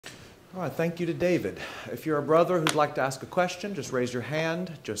All right, thank you to David. If you're a brother who'd like to ask a question, just raise your hand.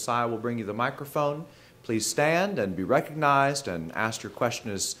 Josiah will bring you the microphone. Please stand and be recognized and ask your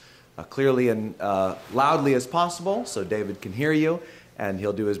question as clearly and loudly as possible so David can hear you, and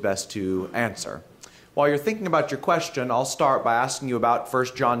he'll do his best to answer. While you're thinking about your question, I'll start by asking you about 1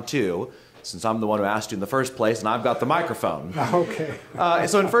 John 2, since I'm the one who asked you in the first place and I've got the microphone. Okay.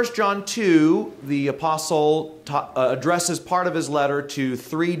 So in 1 John 2, the apostle addresses part of his letter to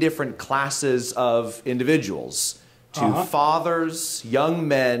three different classes of individuals, to fathers, young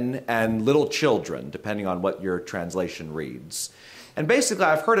men, and little children, depending on what your translation reads. And basically,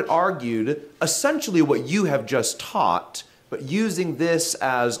 I've heard it argued essentially what you have just taught, but using this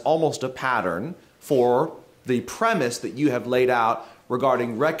as almost a pattern for the premise that you have laid out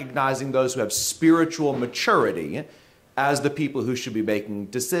regarding recognizing those who have spiritual maturity as the people who should be making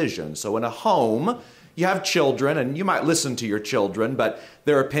decisions. So in a home, you have children, and you might listen to your children, but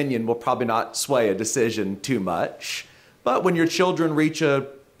their opinion will probably not sway a decision too much. But when your children reach an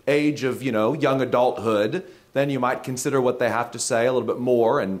age of, young adulthood, then you might consider what they have to say a little bit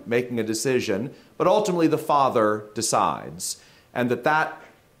more and making a decision. But ultimately, the father decides. And that,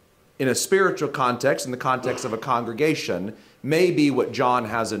 in a spiritual context, in the context of a congregation, may be what John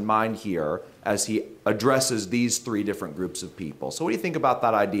has in mind here as he addresses these three different groups of people. So what do you think about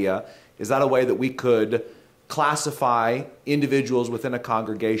that idea? Is that a way that we could classify individuals within a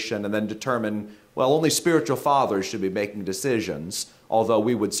congregation and then determine, well, only spiritual fathers should be making decisions, although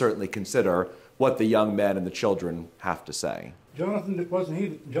we would certainly consider what the young men and the children have to say? Jonathan, wasn't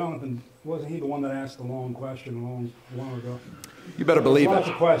he the one that asked the long question long ago? You better believe it. Lots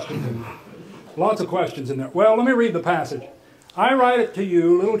of questions in there. Lots of questions in there. Well, let me read the passage. I write it to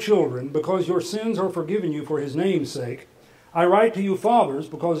you, little children, because your sins are forgiven you for his name's sake. I write to you, fathers,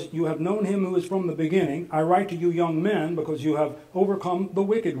 because you have known him who is from the beginning. I write to you, young men, because you have overcome the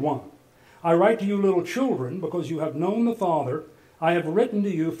wicked one. I write to you, little children, because you have known the Father. I have written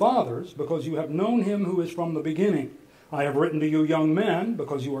to you, fathers, because you have known him who is from the beginning. I have written to you, young men,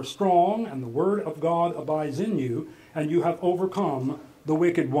 because you are strong, and the word of God abides in you, and you have overcome the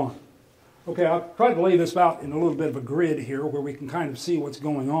wicked one. Okay, I've tried to lay this out in a little bit of a grid here where we can kind of see what's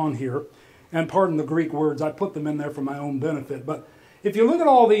going on here. And pardon the Greek words, I put them in there for my own benefit. But if you look at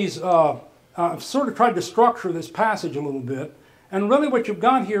all these, I've sort of tried to structure this passage a little bit. And really what you've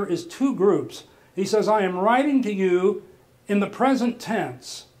got here is two groups. He says, I am writing to you in the present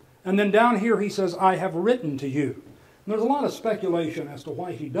tense. And then down here he says, I have written to you. And there's a lot of speculation as to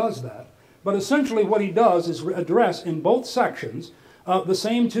why he does that. But essentially what he does is address in both sections the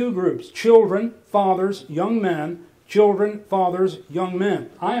same two groups, children, fathers, young men, children, fathers, young men.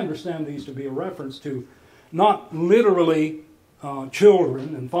 I understand these to be a reference to not literally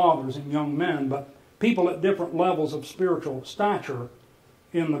children and fathers and young men, but people at different levels of spiritual stature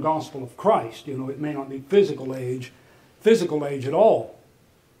in the gospel of Christ. It may not be physical age at all.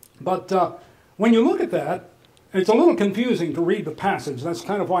 But when you look at that, it's a little confusing to read the passage. That's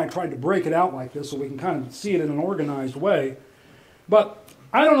kind of why I tried to break it out like this so we can kind of see it in an organized way. But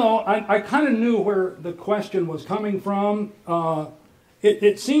I don't know, I kind of knew where the question was coming from.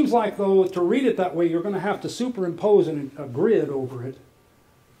 It seems like, though, to read it that way, you're going to have to superimpose a grid over it,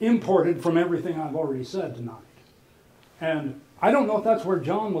 imported from everything I've already said tonight. And I don't know if that's where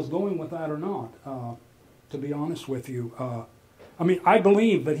John was going with that or not, to be honest with you. I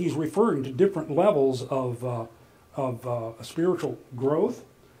believe that he's referring to different levels of spiritual growth.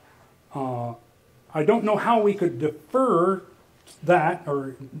 I don't know how we could defer that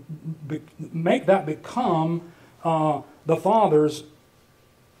or make that become the fathers.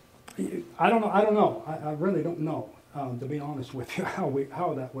 I don't know. I really don't know, to be honest with you,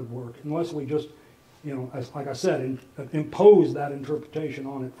 how that would work, unless we just, like I said, impose that interpretation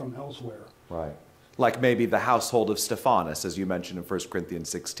on it from elsewhere. Right. Like maybe the household of Stephanus, as you mentioned in 1 Corinthians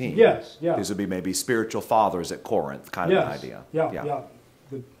 16. Yes, yeah. These would be maybe spiritual fathers at Corinth, kind of an idea. Yeah.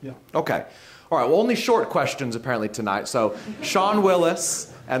 Okay. All right, well, only short questions apparently tonight. So Sean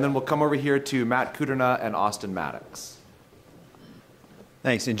Willis, and then we'll come over here to Matt Kuderna and Austin Maddox.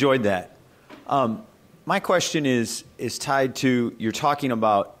 Thanks, enjoyed that. My question is tied to, you're talking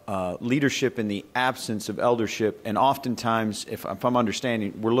about leadership in the absence of eldership, and oftentimes, if I'm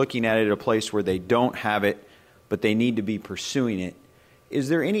understanding, we're looking at it at a place where they don't have it, but they need to be pursuing it. Is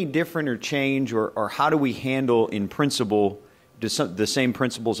there any different or change, or how do we handle in principle, the same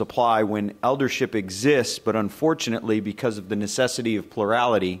principles apply when eldership exists, but unfortunately, because of the necessity of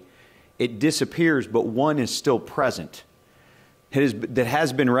plurality, it disappears, but one is still present? That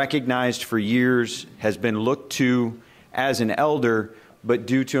has been recognized for years, has been looked to as an elder, but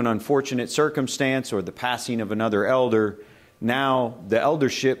due to an unfortunate circumstance or the passing of another elder, now the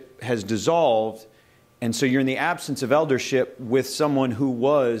eldership has dissolved, and so you're in the absence of eldership with someone who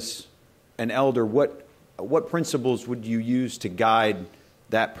was an elder. What principles would you use to guide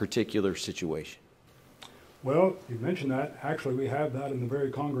that particular situation? Well, you mentioned that. Actually, we have that in the very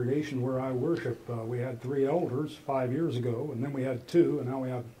congregation where I worship. We had 3 elders 5 years ago, and then we had 2, and now we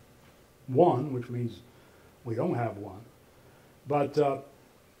have 1, which means we don't have 1. But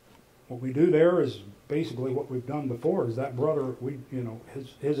what we do there is basically what we've done before. Is that brother,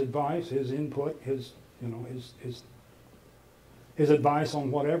 his advice, his input, his advice on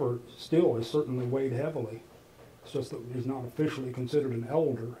whatever still is certainly weighed heavily. It's just that he's not officially considered an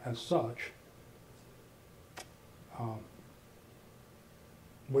elder as such.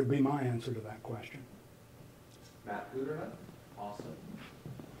 Would be my answer to that question. Matt Guterman? Awesome.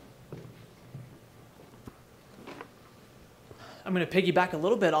 I'm going to piggyback a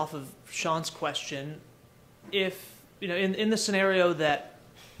little bit off of Sean's question. If, in the scenario that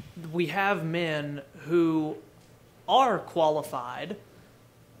we have men who are qualified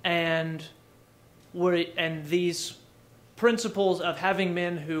and these principles of having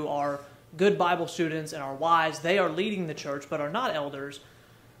men who are good Bible students and are wise, they are leading the church but are not elders,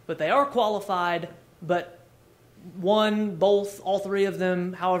 but they are qualified, but one, both, all 3 of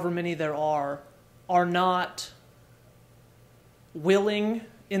them, however many there are not willing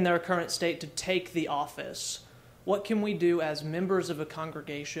in their current state to take the office. What can we do as members of a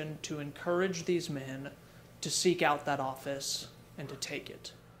congregation to encourage these men to seek out that office and to take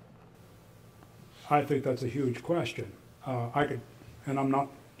it? I think that's a huge question. And I'm not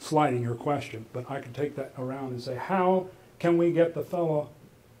slighting your question, but I could take that around and say, how can we get the fellow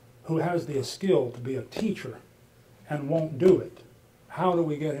who has the skill to be a teacher and won't do it? How do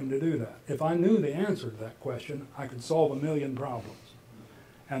we get him to do that? If I knew the answer to that question, I could solve 1,000,000 problems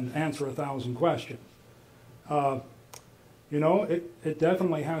and answer 1,000 questions. It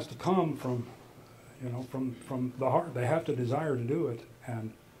definitely has to come from the heart. They have to desire to do it,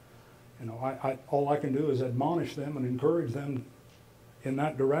 and all I can do is admonish them and encourage them in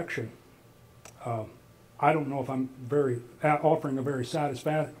that direction. I don't know if I'm offering a very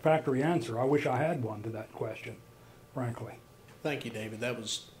satisfactory answer. I wish I had one to that question, frankly. Thank you, David. That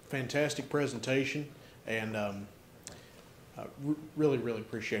was a fantastic presentation, and really, really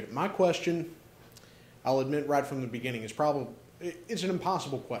appreciate it. My question, I'll admit right from the beginning, it's an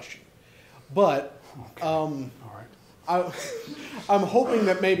impossible question. But okay. All right. I'm hoping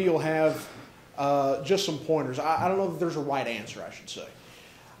that maybe you'll have just some pointers. I don't know if there's a right answer, I should say.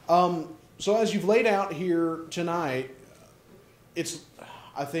 So as you've laid out here tonight,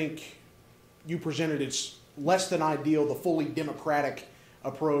 I think you presented it's less than ideal, the fully democratic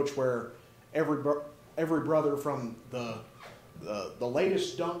approach where every brother from the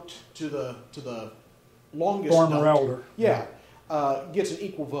latest dunked to the longest former dunked, elder, gets an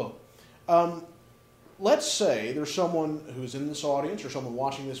equal vote. Let's say there's someone who's in this audience or someone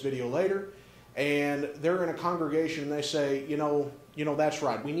watching this video later, and they're in a congregation and they say, that's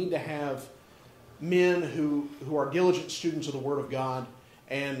right. We need to have men who are diligent students of the Word of God,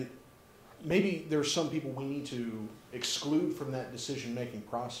 and maybe there's some people we need to exclude from that decision-making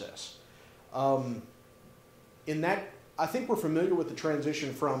process. In that, I think we're familiar with the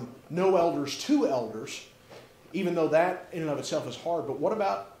transition from no elders to elders, even though that in and of itself is hard. But what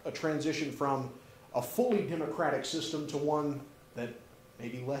about a transition from a fully democratic system to one that may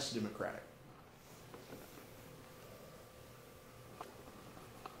be less democratic?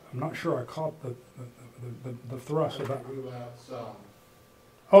 I'm not sure I caught the thrust of that.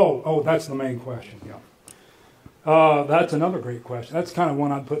 Oh, that's the main question, yeah. That's another great question. That's kind of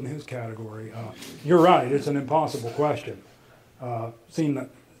one I'd put in his category. You're right, it's an impossible question. Seeing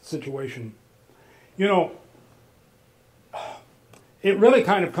that situation, it really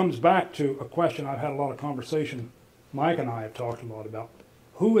kind of comes back to a question I've had a lot of conversation, Mike and I have talked a lot about.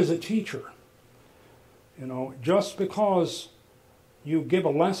 Who is a teacher? Just because you give a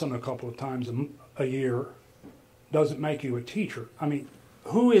lesson a couple of times a year doesn't make you a teacher. I mean,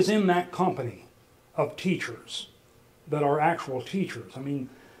 who is in that company of teachers that are actual teachers? I mean,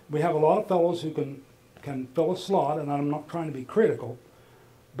 we have a lot of fellows who can fill a slot, and I'm not trying to be critical,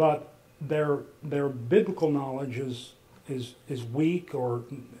 but their biblical knowledge is weak, or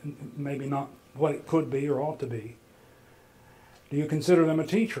maybe not what it could be or ought to be. Do you consider them a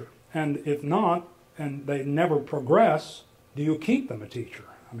teacher? And if not, and they never progress, do you keep them a teacher?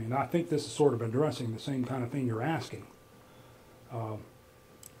 I mean, I think this is sort of addressing the same kind of thing you're asking.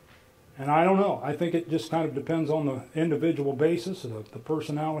 And I don't know. I think it just kind of depends on the individual basis, of the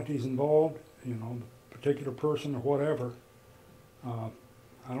personalities involved, the particular person or whatever. I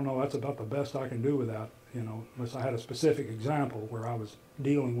don't know. That's about the best I can do with that. you know, unless I had a specific example where I was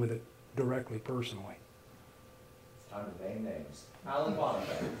dealing with it directly, personally. It's time to name names. Alan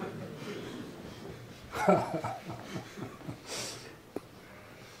Quantico.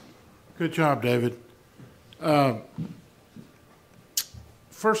 Good job, David.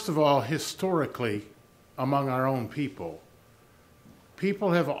 First of all, historically, among our own people,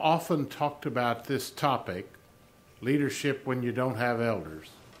 people have often talked about this topic, leadership when you don't have elders,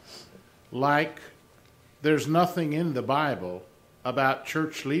 like there's nothing in the Bible about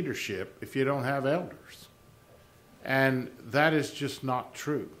church leadership if you don't have elders. And that is just not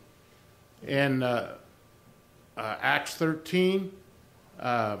true. In Acts 13,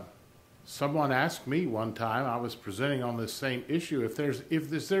 someone asked me one time, I was presenting on this same issue,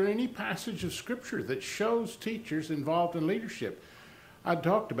 is there any passage of Scripture that shows teachers involved in leadership? I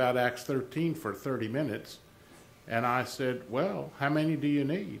talked about Acts 13 for 30 minutes, and I said, well, how many do you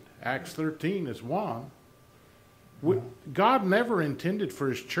need? Acts 13 is one. God never intended for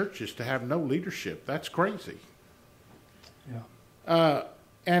his churches to have no leadership. That's crazy. Yeah.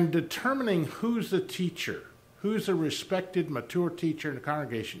 And determining who's a teacher, who's a respected, mature teacher in the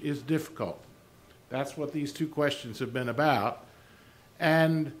congregation is difficult. That's what these two questions have been about.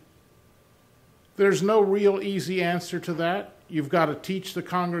 And there's no real easy answer to that. You've got to teach the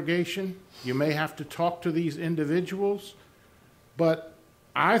congregation. You may have to talk to these individuals. But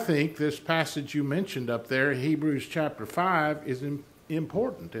I think this passage you mentioned up there, Hebrews chapter 5, is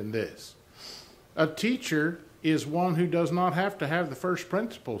important in this. A teacher is one who does not have to have the first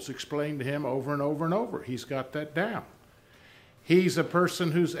principles explained to him over and over and over. He's got that down. He's a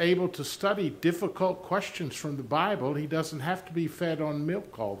person who's able to study difficult questions from the Bible. He doesn't have to be fed on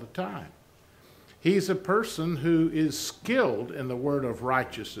milk all the time. He's a person who is skilled in the word of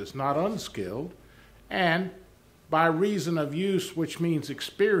righteousness, not unskilled, and by reason of use, which means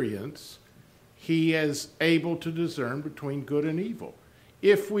experience, he is able to discern between good and evil.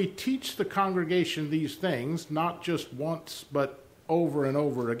 If we teach the congregation these things, not just once, but over and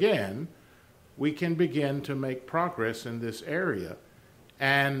over again, we can begin to make progress in this area.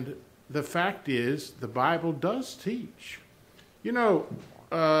 And the fact is, the Bible does teach. You know,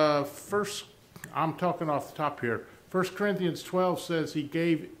 I'm talking off the top here. 1 Corinthians 12 says he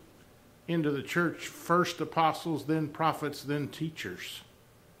gave into the church first apostles, then prophets, then teachers,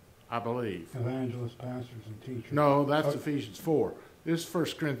 I believe. Evangelists, pastors, and teachers. No, that's Ephesians 4. This is 1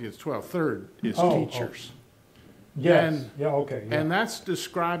 Corinthians 12. Third is teachers. Yes. Okay. Yeah. And that's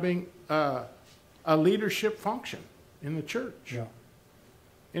describing a leadership function in the church. Yeah.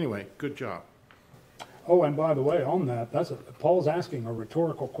 Anyway, good job. Oh, and by the way, on that, Paul's asking a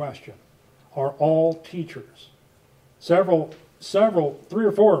rhetorical question. Are all teachers? Several, 3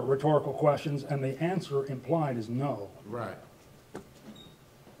 or 4 rhetorical questions, and the answer implied is no. Right.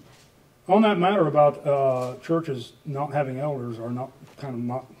 On that matter about churches not having elders or not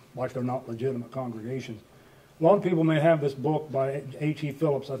like they're not legitimate congregations, a lot of people may have this book by H.E.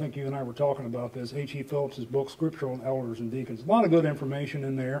 Phillips. I think you and I were talking about this. H.E. Phillips' book, Scriptural Elders and Deacons. A lot of good information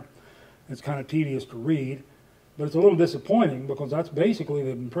in there. It's kind of tedious to read, but it's a little disappointing because that's basically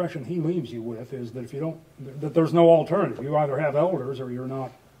the impression he leaves you with, is that if you don't, that there's no alternative. You either have elders or you're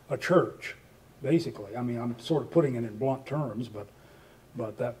not a church, basically. I mean, I'm sort of putting it in blunt terms, but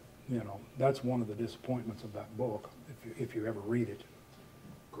that, you know, that's one of the disappointments of that book, if you ever read it.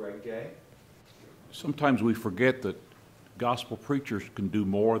 Greg Gay? Sometimes we forget that gospel preachers can do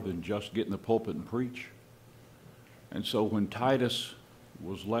more than just get in the pulpit and preach. And so when Titus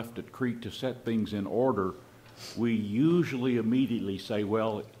was left at Crete to set things in order, we usually immediately say,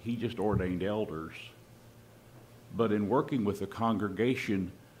 well, he just ordained elders. But in working with the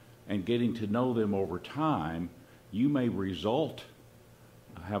congregation and getting to know them over time, you may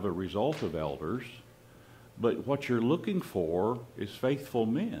have a result of elders, but what you're looking for is faithful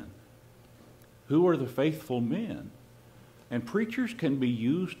men. Who are the faithful men? And preachers can be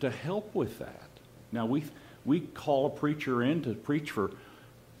used to help with that. Now, we call a preacher in to preach for,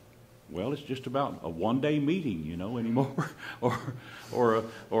 well, it's just about a one-day meeting, you know, anymore, or a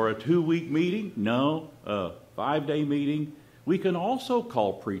 2-week meeting. No, a 5-day meeting. We can also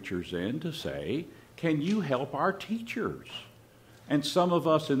call preachers in to say, can you help our teachers? And some of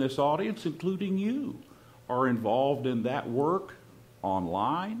us in this audience, including you, are involved in that work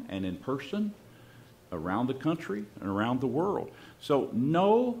online and in person around the country and around the world. So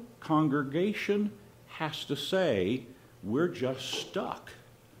no congregation has to say, we're just stuck.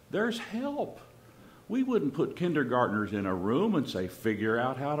 There's help. We wouldn't put kindergartners in a room and say, figure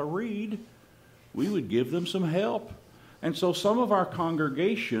out how to read. We would give them some help. And so some of our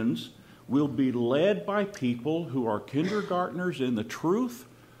congregations will be led by people who are kindergartners in the truth,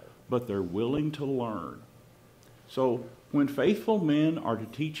 but they're willing to learn. So when faithful men are to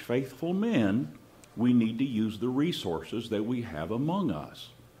teach faithful men, we need to use the resources that we have among us.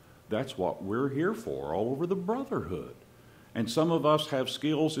 That's what we're here for, all over the brotherhood. And some of us have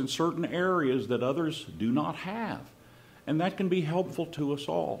skills in certain areas that others do not have. And that can be helpful to us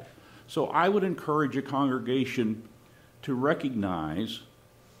all. So I would encourage a congregation to recognize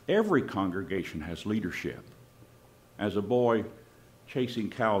every congregation has leadership. As a boy chasing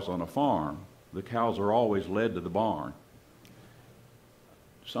cows on a farm, the cows are always led to the barn.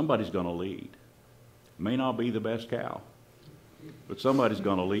 Somebody's going to lead. May not be the best cow, but somebody's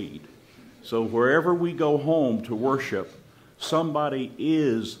going to lead. So wherever we go home to worship, somebody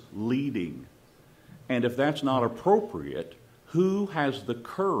is leading. And if that's not appropriate, who has the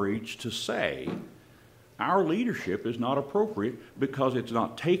courage to say, our leadership is not appropriate because it's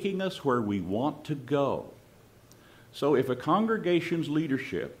not taking us where we want to go? So if a congregation's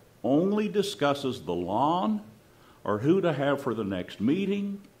leadership only discusses the lawn or who to have for the next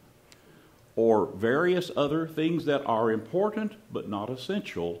meeting or various other things that are important but not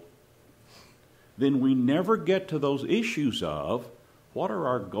essential, then we never get to those issues of what are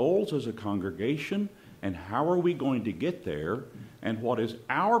our goals as a congregation and how are we going to get there, and what is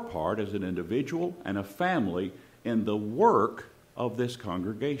our part as an individual and a family in the work of this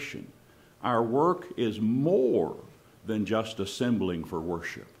congregation. Our work is more than just assembling for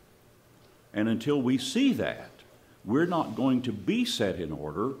worship. And until we see that, we're not going to be set in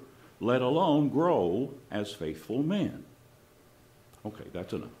order, let alone grow as faithful men. Okay,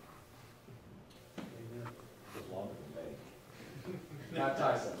 that's enough. Not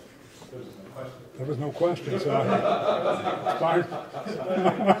Tyson. There was no question, so fine.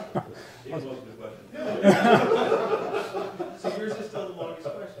 So yours is still the longest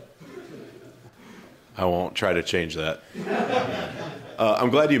question. I won't try to change that. I'm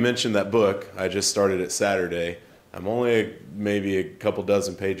glad you mentioned that book. I just started it Saturday. I'm only maybe a couple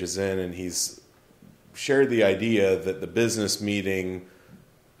dozen pages in, and he's shared the idea that the business meeting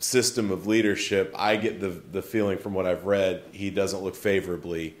system of leadership, I get the feeling from what I've read, he doesn't look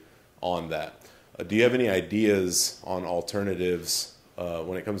favorably on that. Do you have any ideas on alternatives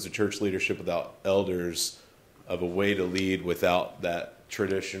when it comes to church leadership without elders, of a way to lead without that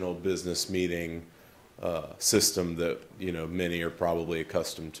traditional business meeting system that many are probably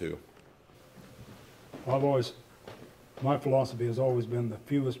accustomed to? My philosophy has always been the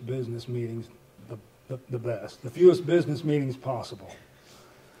fewest business meetings, the best. The fewest business meetings possible,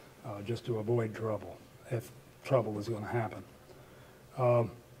 just to avoid trouble, if trouble is going to happen.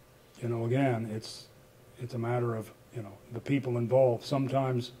 Again, it's a matter of, the people involved.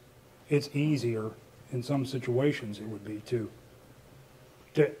 Sometimes it's easier in some situations it would be to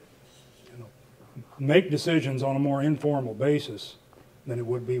make decisions on a more informal basis than it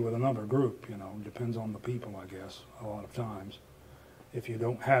would be with another group. Depends on the people, I guess, a lot of times. If you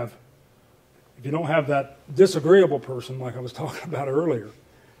don't have that disagreeable person like I was talking about earlier,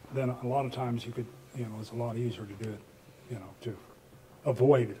 then a lot of times you could, it's a lot easier to do it, to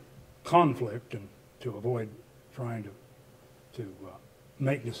avoid conflict and to avoid trying to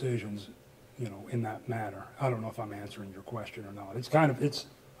make decisions, in that manner. I don't know if I'm answering your question or not.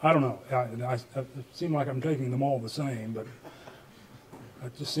 I don't know. It seems like I'm taking them all the same, but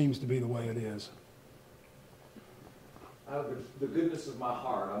it just seems to be the way it is. Out of the goodness of my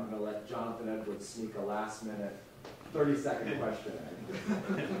heart, I'm going to let Jonathan Edwards sneak a last-minute 30-second question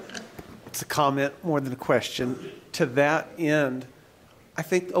in. It's a comment more than a question. To that end, I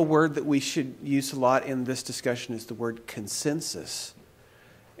think a word that we should use a lot in this discussion is the word consensus.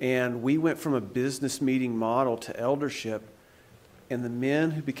 And we went from a business meeting model to eldership, and the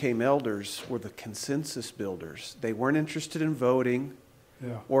men who became elders were the consensus builders. They weren't interested in voting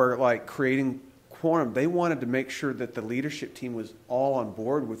or like creating quorum. They wanted to make sure that the leadership team was all on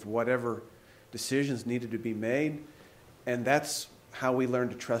board with whatever decisions needed to be made. And that's how we learned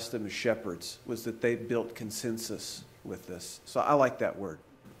to trust them as shepherds, was that they built consensus with this. So I like that word.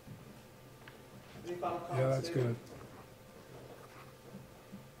 Any final comments? Yeah, that's good.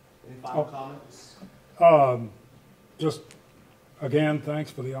 Any final comments? Just, again, thanks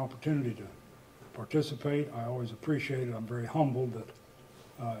for the opportunity to participate. I always appreciate it. I'm very humbled that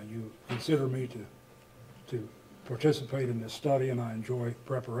you consider me to participate in this study, and I enjoy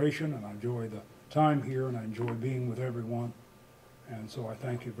preparation, and I enjoy the time here, and I enjoy being with everyone. And so I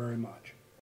thank you very much.